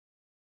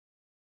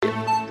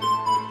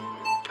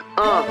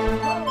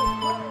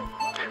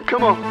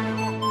Come on,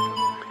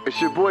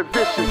 it's your boy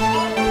Vicious.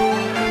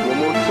 One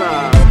more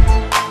time.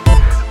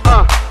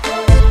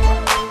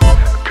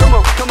 Come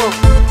on, come on.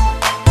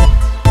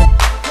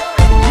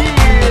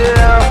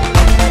 Yeah.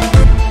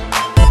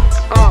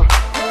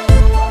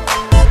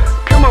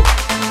 Come on.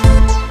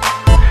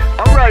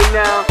 All right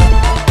now.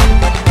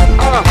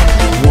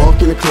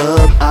 Walk in the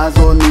club, eyes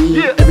on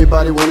me. Yeah.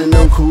 Everybody wanna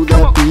know who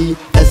that be.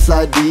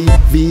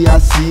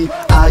 SIDVICIOUS,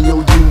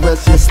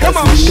 yes, Come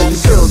that's on. me. Got the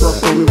girls up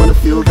on me, wanna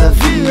feel that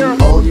beat. Yeah.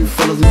 All you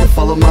fellas need to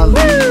follow my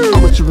lead.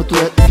 I'm a triple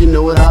threat if you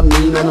know what I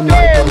mean. On the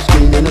mic, on the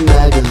screen, in the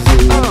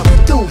magazine.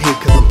 Don't hate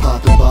cause I'm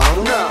popping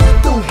bottles.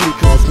 Don't hate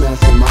cause I'm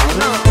smashing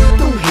models.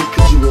 Don't hate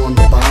cause you on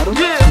the bottom.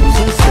 Yeah. Who's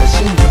in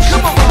session, you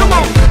should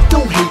follow.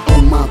 Don't hate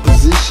on my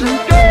position.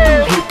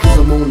 Don't hate cause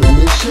I'm on a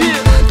mission.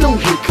 Don't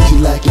hate cause you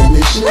lacking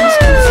mission. Who's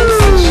in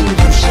session,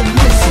 you should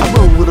listen. I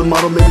roll with a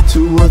model, maybe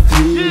 2 or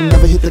 3.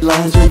 Never hit the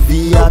lines with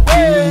VIP.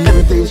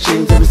 Everything's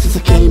changed ever since I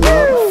came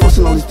up.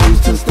 Forcing all these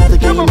dudes to step the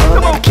game up.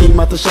 I came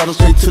out the shadow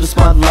straight to the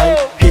spotlight.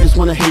 Haters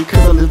wanna hate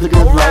cause I live the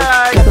good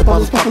life. Got the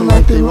bottles popping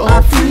like they were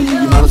all free.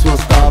 You might as well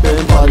stop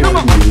and party with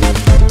me.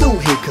 Don't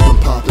hate cause I'm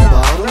popping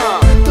bottles.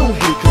 Don't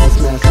hate cause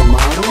I'm smashing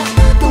models.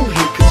 Don't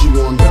hate cause you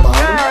on the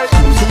bottom.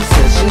 Who's in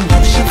session,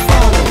 you should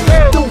follow.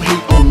 Don't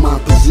hate on my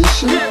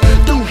position.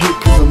 Don't hate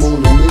cause I'm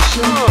on a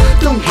mission.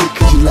 Don't hate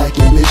cause you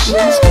lacking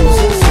missions. Who's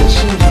in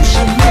session, you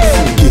should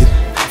listen. Get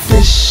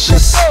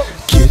vicious,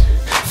 get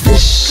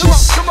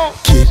vicious,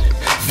 get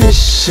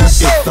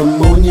vicious. If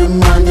I'm on your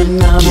mind, you're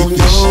not on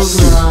yours.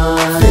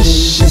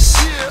 Vicious,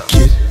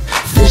 get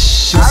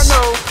vicious,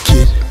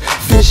 get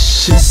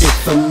vicious.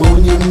 If I'm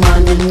on your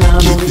mind, you're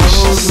not on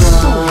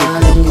yours.